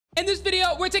In this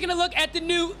video, we're taking a look at the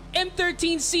new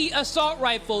M13C assault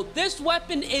rifle. This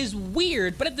weapon is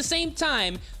weird, but at the same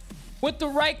time, with the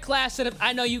right class setup,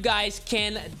 I know you guys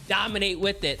can dominate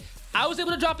with it. I was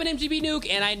able to drop an MGB nuke,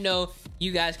 and I know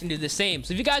you guys can do the same.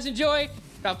 So if you guys enjoy,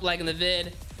 drop a like on the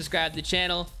vid, subscribe to the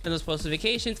channel, turn those post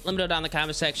notifications. Let me know down in the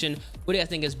comment section, what do you guys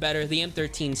think is better, the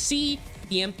M13C,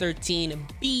 the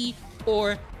M13B,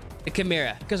 or the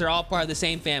Chimera? Because they're all part of the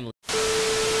same family.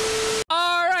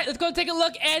 Let's go take a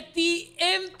look at the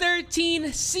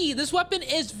M13C. This weapon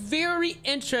is very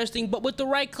interesting, but with the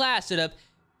right class setup,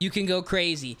 you can go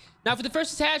crazy. Now, for the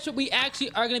first attachment, we actually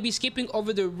are going to be skipping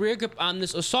over the rear grip on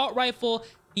this assault rifle.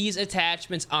 These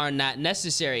attachments are not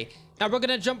necessary. Now, we're going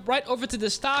to jump right over to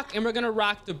the stock, and we're going to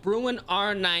rock the Bruin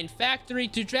R9 factory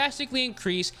to drastically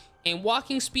increase in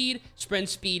walking speed, sprint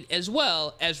speed, as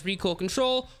well as recoil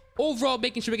control. Overall,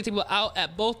 making sure we can take people out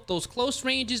at both those close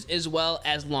ranges as well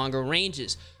as longer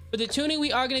ranges. For the tuning,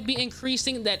 we are going to be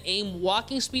increasing that aim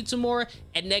walking speed some more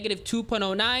at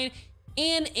 -2.09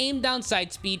 and aim down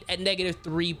sight speed at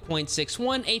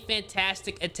 -3.61, a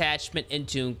fantastic attachment and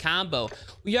tune combo.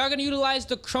 We are going to utilize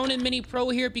the Cronin Mini Pro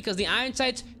here because the iron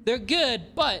sights, they're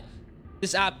good, but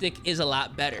this optic is a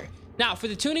lot better. Now, for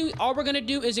the tuning, all we're going to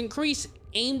do is increase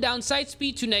aim down sight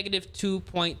speed to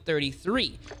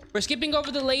 -2.33. We're skipping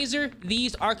over the laser.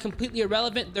 These are completely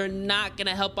irrelevant. They're not going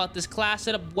to help out this class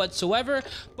setup whatsoever,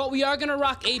 but we are going to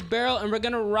rock a barrel, and we're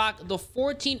going to rock the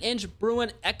 14-inch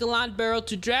Bruin Echelon barrel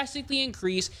to drastically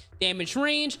increase damage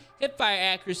range, hip fire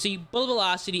accuracy, bullet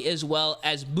velocity, as well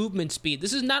as movement speed.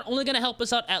 This is not only going to help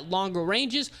us out at longer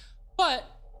ranges, but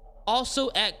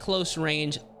also at close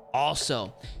range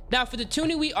also. Now, for the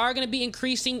tuning, we are going to be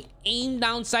increasing aim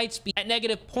down sight speed at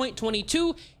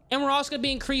 -0.22, and we're also going to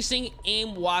be increasing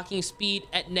aim walking speed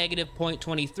at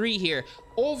 -0.23 here.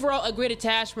 Overall, a great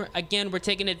attachment. Again, we're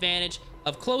taking advantage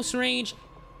of close range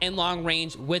and long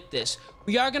range with this.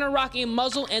 We are going to rock a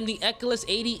muzzle, and the Echelon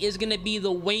 80 is going to be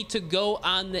the way to go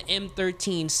on the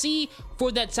M13C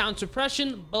for that sound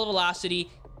suppression, bullet velocity,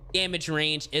 damage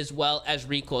range, as well as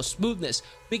recoil smoothness.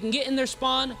 We can get in their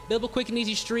spawn, build a quick and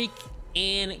easy streak,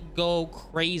 and go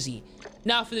crazy.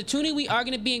 Now, for the tuning, we are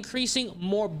going to be increasing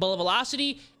more bullet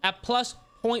velocity at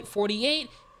 +0.48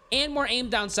 and more aim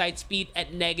down sight speed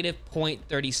at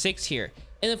 -0.36 here.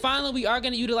 And then finally, we are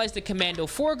going to utilize the Commando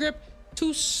foregrip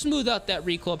to smooth out that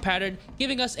recoil pattern,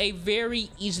 giving us a very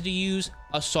easy to use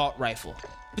assault rifle.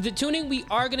 For the tuning, we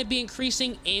are going to be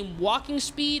increasing aim walking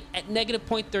speed at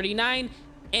 -0.39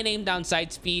 and aim down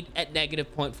sight speed at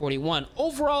 -0.41.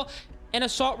 Overall, an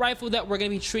assault rifle that we're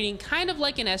going to be treating kind of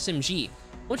like an SMG.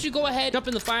 Once you go ahead, jump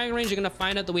in the firing range, you're going to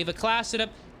find out that we have a class setup.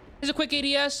 There's a quick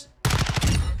ADS,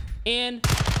 and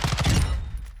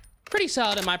pretty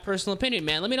solid in my personal opinion,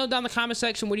 man. Let me know down in the comment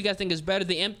section what you guys think is better,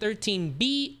 the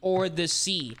M13B or the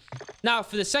C. Now,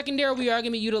 for the secondary, we are going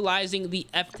to be utilizing the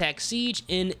F-Tac Siege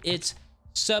in its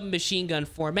submachine gun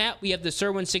format. We have the SIR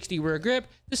 160 rear grip,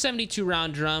 the 72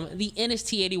 round drum, the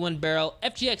NST 81 barrel,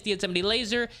 FGX DN70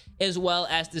 laser, as well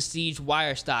as the Siege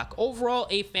wire stock. Overall,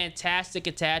 a fantastic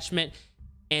attachment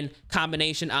and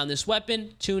combination on this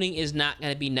weapon. Tuning is not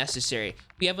going to be necessary.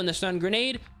 We have on the stun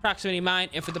grenade, proximity mine,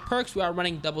 and for the perks, we are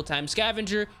running double time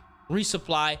scavenger,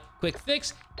 resupply, quick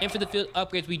fix, and for the field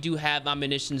upgrades, we do have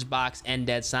munitions box and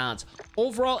dead silence.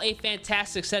 Overall, a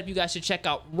fantastic setup you guys should check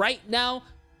out right now.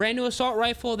 Brand new assault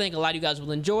rifle. I think a lot of you guys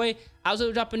will enjoy. I was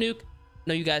able to drop a nuke. I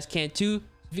know you guys can too.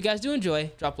 If you guys do enjoy,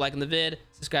 drop a like on the vid,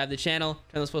 subscribe to the channel,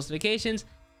 turn those post notifications.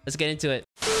 Let's get into it.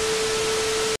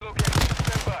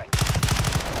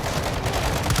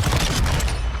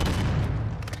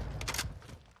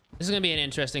 This is going to be an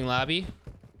interesting lobby.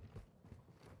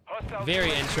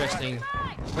 Very interesting.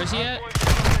 Where's he at?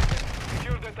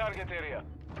 Secure the target area.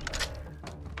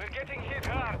 We're getting hit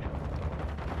hard.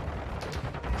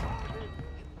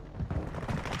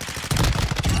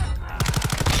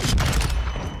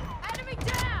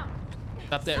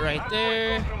 Stop that right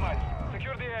there.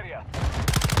 Secure the area.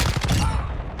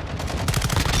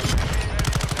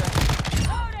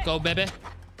 Go, baby.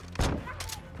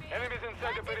 Enemies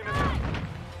inside the perimeter.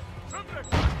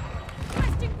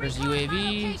 Where's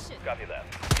UAV? Copy that.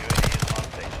 UAV is on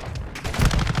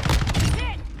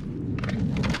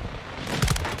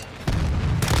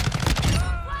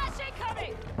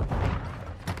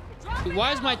station. Why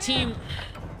is my team...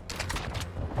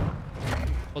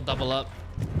 We'll double up.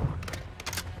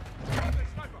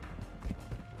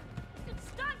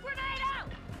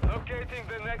 Locating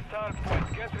the next hard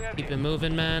point. Get ready. Keep it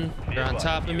moving, man. They're on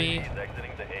top of me.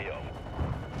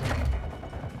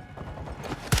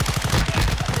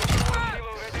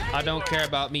 I don't care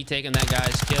about me taking that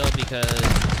guy's kill because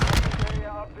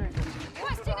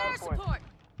Requesting air support.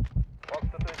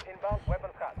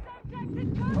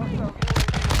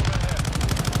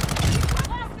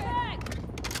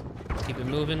 Been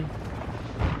moving.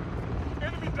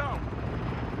 Enemy down.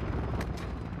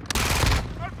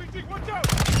 RPG, watch out.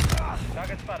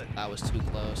 Target spotted. That was too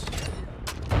close.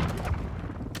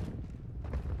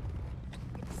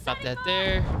 Drop that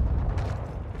there.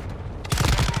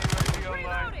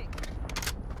 Reloading.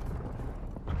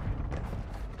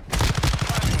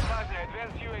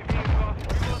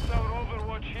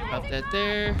 Drop that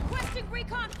there. Requesting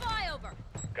recon flyover.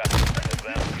 Got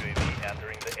advanced UAV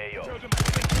entering the AO.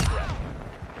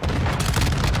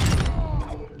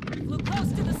 Flew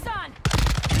close to the sun.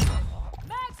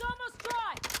 Mag's almost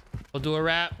dry. We'll do a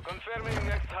wrap. Confirming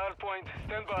next hard point.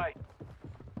 Stand by.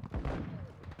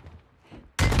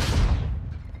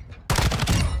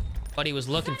 Buddy was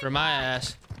looking for my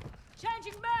ass.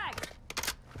 Changing mag.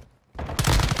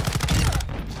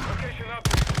 Location up.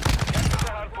 Get to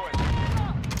the hard point.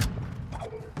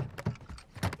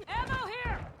 Ammo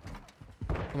here.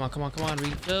 Come on, come on, come on.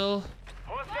 Refill.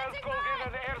 Hostiles called in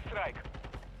an airstrike.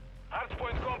 Hard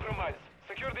point compromised.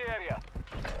 Secure the area.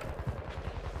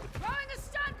 Throwing a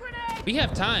stun grenade. We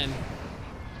have time.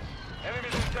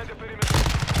 Enemies inside the perimeter.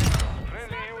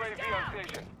 Friendly UAV on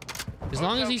station. As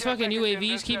long as these fucking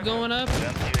UAVs keep going up.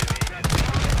 Personnel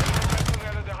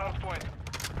at the hard point.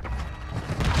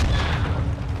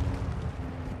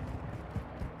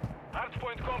 Hard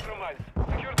point compromised.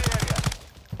 Secure the area.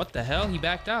 What the hell? He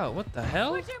backed out. What the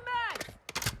hell? Switching mag.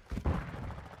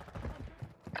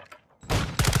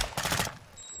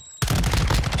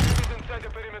 Enemies inside the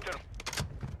perimeter.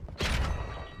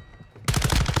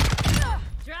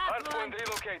 Drop Hard one. point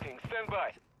relocating. Stand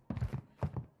by.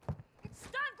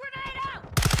 Stun grenade out.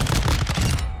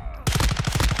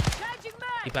 Changing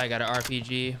mag. He probably got an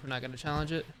RPG. We're not gonna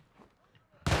challenge it.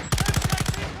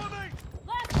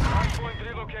 Left Hard side. point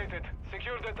relocated.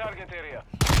 Secure the target area.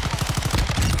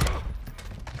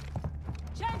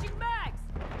 Changing mags.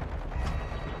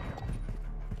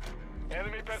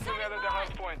 Enemy personnel at the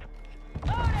hard point.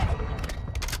 Loaded.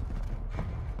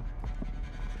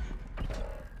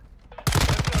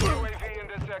 UAV in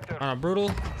this sector. On a brutal.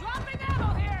 Dropping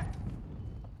ammo here.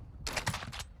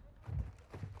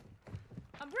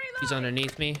 I'm reloading. He's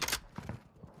underneath me.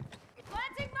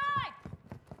 Planting mag.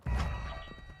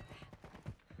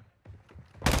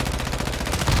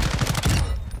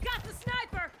 Got the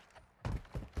sniper.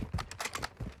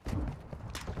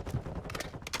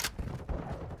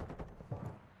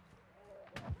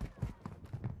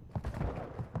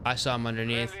 I saw him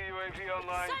underneath. Friendly UAV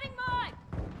online. Setting mine.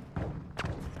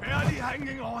 Barely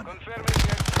hanging on. Confirming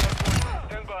next hard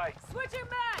point. Stand by. Switching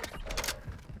mags.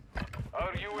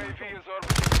 Our UAV is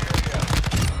orbiting the area.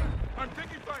 I'm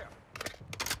taking fire.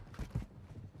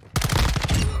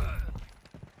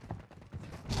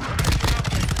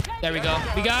 There we go.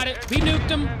 We got it. We nuked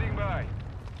him. Standing by.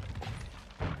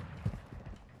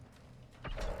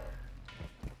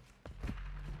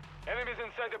 Enemies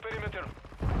inside the perimeter.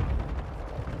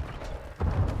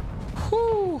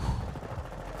 Whew.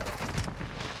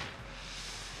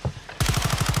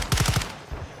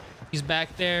 He's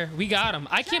back there. We got him.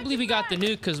 I can't believe we got the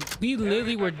nuke because we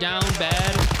literally were down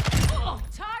bad. Oh,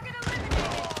 target eliminated.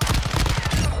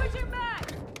 Switching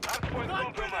mags. Hard point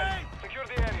compromised. Secure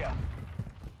the area.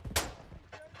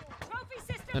 Trophy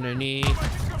system. Underneath.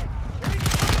 Out.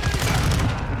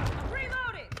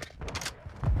 Reloading.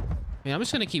 Man, I'm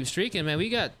just gonna keep streaking, man. We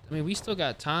still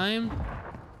got time.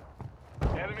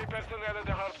 Enemy personnel at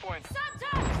the hard point.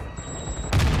 Sometimes.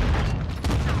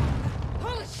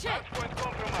 Holy shit. Hard point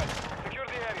compromised. Secure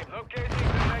the area. Locating the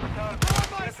next hard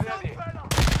point. Get ready.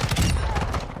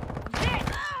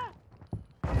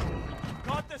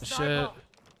 Shit.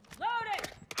 Loading.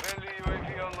 Friendly UAV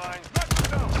online.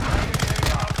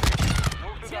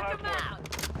 Move to the Check hard them point. out.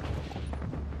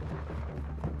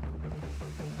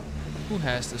 Who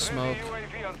has the smoke? Friendly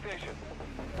UAV on station.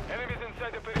 Enemies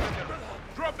inside the perimeter.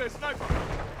 Drop their sniper.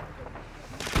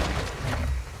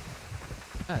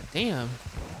 God damn.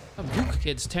 That NUKE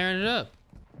kid's tearing it up.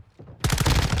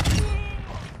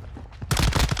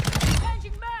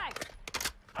 Changing mags.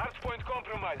 Hard point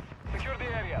compromised. Secure the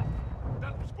area.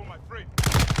 That was for my friend.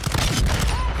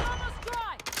 Mag's almost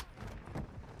dry.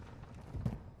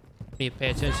 Need to pay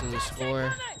attention to the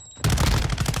score.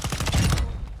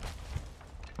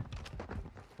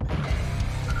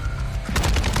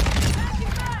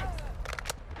 Changing mags.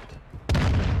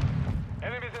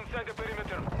 Enemies inside the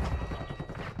perimeter.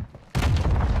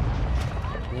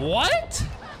 What?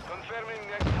 Confirming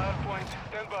next hard point.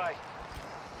 Stand by.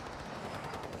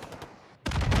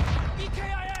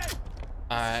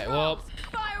 Alright, well,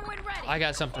 Fire when ready. I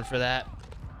got something for that.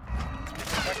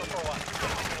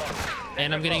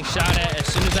 And I'm getting shot at as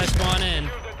soon as I spawn in.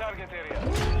 Secure the target area.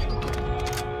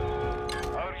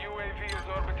 Our UAV is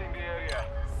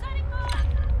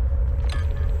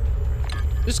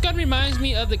This gun reminds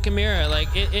me of the Chimera. Like,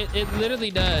 it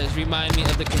literally does remind me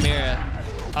of the Chimera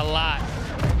a lot.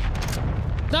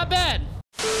 Not bad.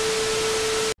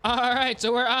 All right,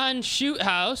 so we're on Shoot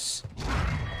House.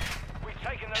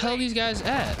 Hell, these guys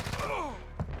at?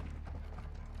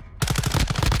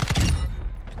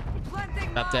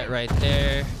 Drop that right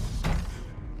there.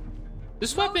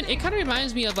 This weapon, it kind of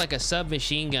reminds me of like a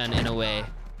submachine gun in a way.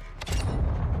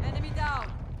 Enemy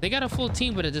down. They got a full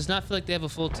team, but it does not feel like they have a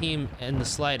full team in the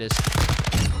slightest.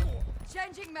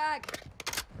 Changing mag.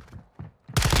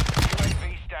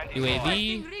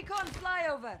 UAV. Recon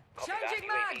flyover. Changing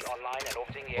mags.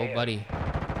 Oh, buddy.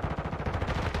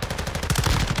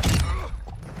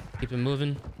 Keep it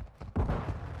moving.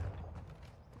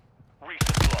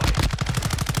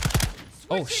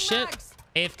 Oh, shit.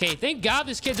 AFK. Thank God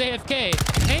this kid's AFK.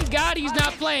 Thank God he's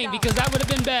not playing because that would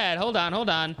have been bad. Hold on, hold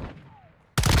on.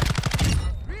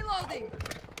 Reloading.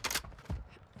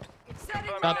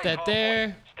 Drop that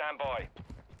there. Stand by.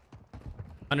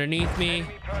 Underneath me.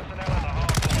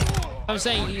 I'm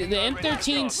saying the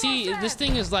M13C, this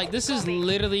thing is like, this is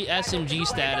literally SMG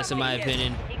status in my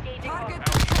opinion. Target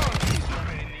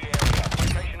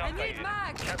I need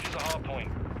mags. Capture the hard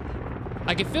point.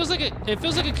 Like it feels like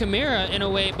a Chimera in a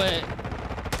way, but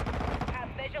Have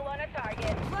visual on a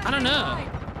target. I don't know.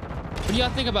 What do y'all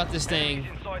think about this thing?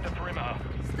 Inside the perimeter.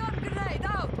 Stun grenade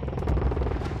out.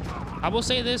 I will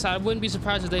say this, I wouldn't be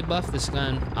surprised if they buff this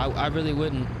gun. I really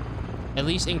wouldn't. At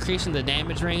least increasing the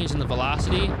damage range and the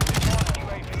velocity.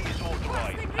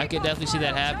 I could definitely see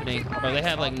that happening. Bro, they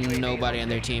have like nobody on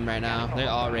their team right now. They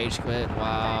all rage quit.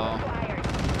 Wow.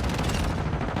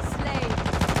 Slade.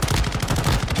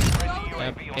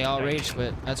 Yep, they all rage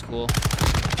quit. That's cool.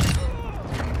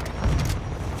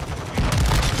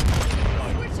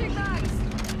 Switching mags.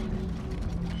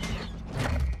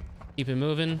 Keep it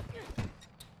moving.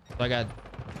 So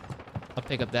I'll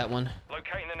pick up that one.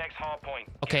 Locating the next hard point.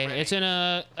 Okay, it's in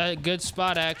a good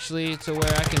spot actually to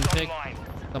where I can pick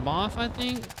them off, I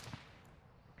think.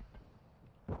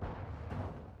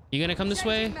 You gonna come this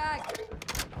way?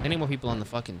 They need more people on the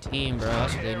fucking team, bro.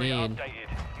 That's what they need. Move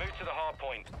to the hard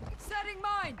point. Setting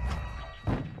mine.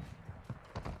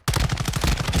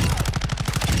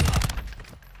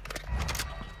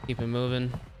 Keep it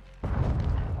moving.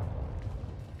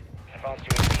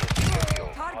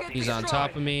 Target He's on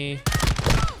top of me.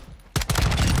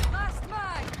 Last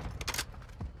mag.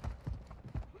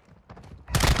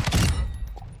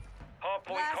 Hard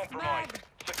point Last compromised. mag.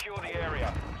 Secure the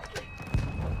area.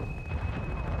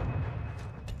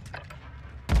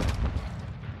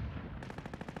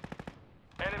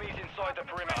 Enemies inside the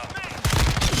perimeter.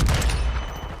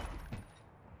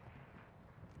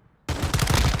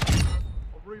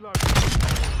 Reload.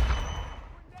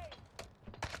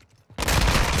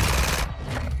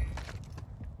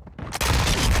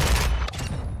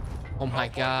 Oh my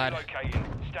God. Relocating.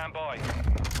 Stand by.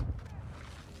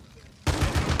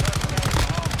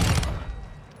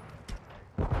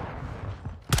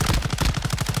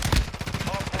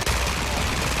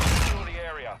 Secure the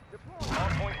area.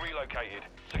 Hard point relocated.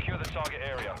 Secure the target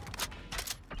area.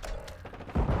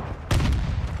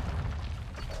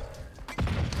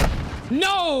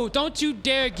 No! Don't you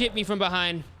dare get me from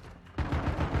behind.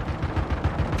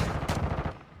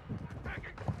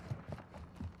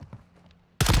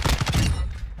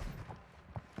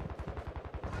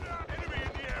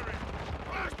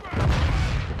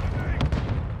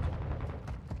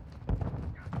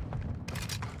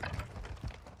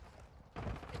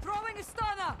 Throwing a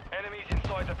stunner. Enemies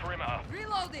inside the perimeter.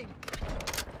 Reloading.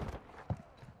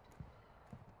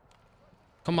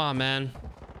 Come on, man.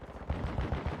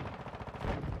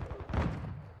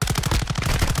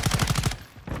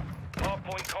 Hard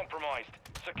point compromised.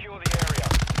 Secure the area.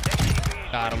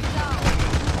 MTB Got him. Down.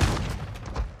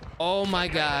 Oh my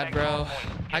God, bro.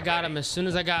 I got him as soon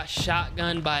as I got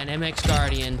shotgunned by an MX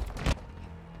Guardian.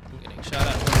 I'm getting shot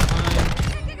at from behind.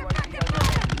 Taking effective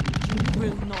fire.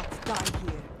 You will not die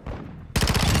here.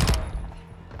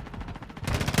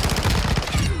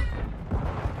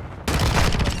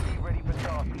 ready for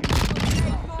task.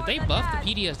 Did they buff the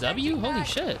PDSW? Holy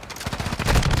shit.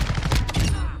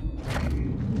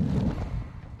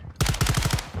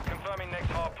 Confirming next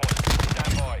hard point.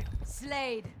 Stand by.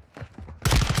 Slade.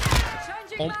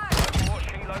 Changing Oh. mag. Overwatch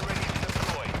helo ready to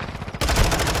deploy.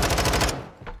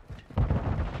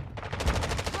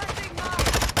 Planting mag.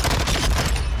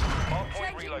 Hard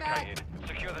point Changing relocated.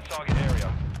 Secure the target area.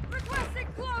 Requesting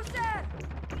close air.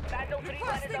 Battle 3-1 is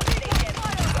Requesting on station. recon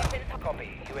fire. Weapons Copy.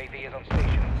 UAV is on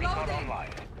station. Recon Loading. online.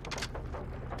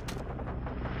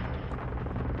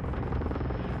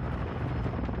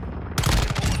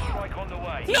 Strike on the way.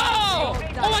 way. No!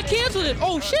 Oh, I canceled it.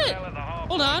 Oh, shit.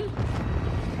 Hold on.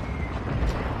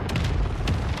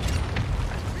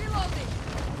 Reloading.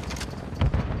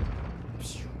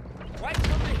 Right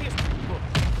from the history book.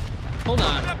 Hold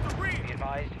on. Be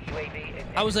advised, UAV is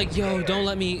I was like, yo, don't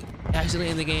let me accidentally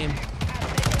end the game.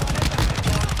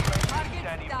 Target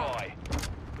Standing down. by.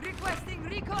 Requesting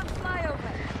recon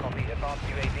flyover. copy. Advanced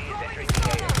UAV is Throwing entering the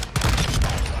sonar. area.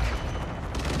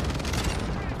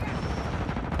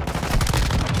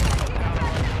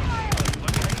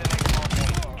 Locating the next hard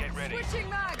point. Get ready. Switching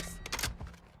mags.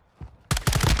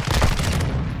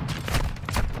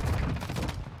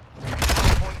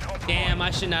 Damn,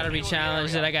 I should not have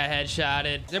re-challenged it. I got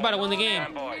headshotted. They're about to win the game.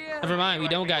 Never mind, we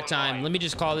don't got time. Let me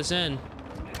just call this in.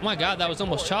 Oh my god, that was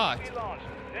almost chalked.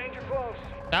 Danger close.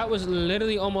 That was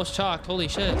literally almost chalked. Holy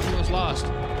shit, we almost lost.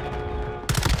 Move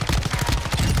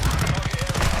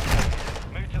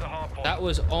to the hard point. That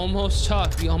was almost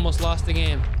chalked. We almost lost the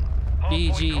game. Hard point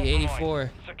BG compromised.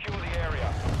 84. Secure the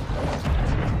area.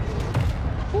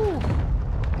 Whew.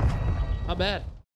 Not bad.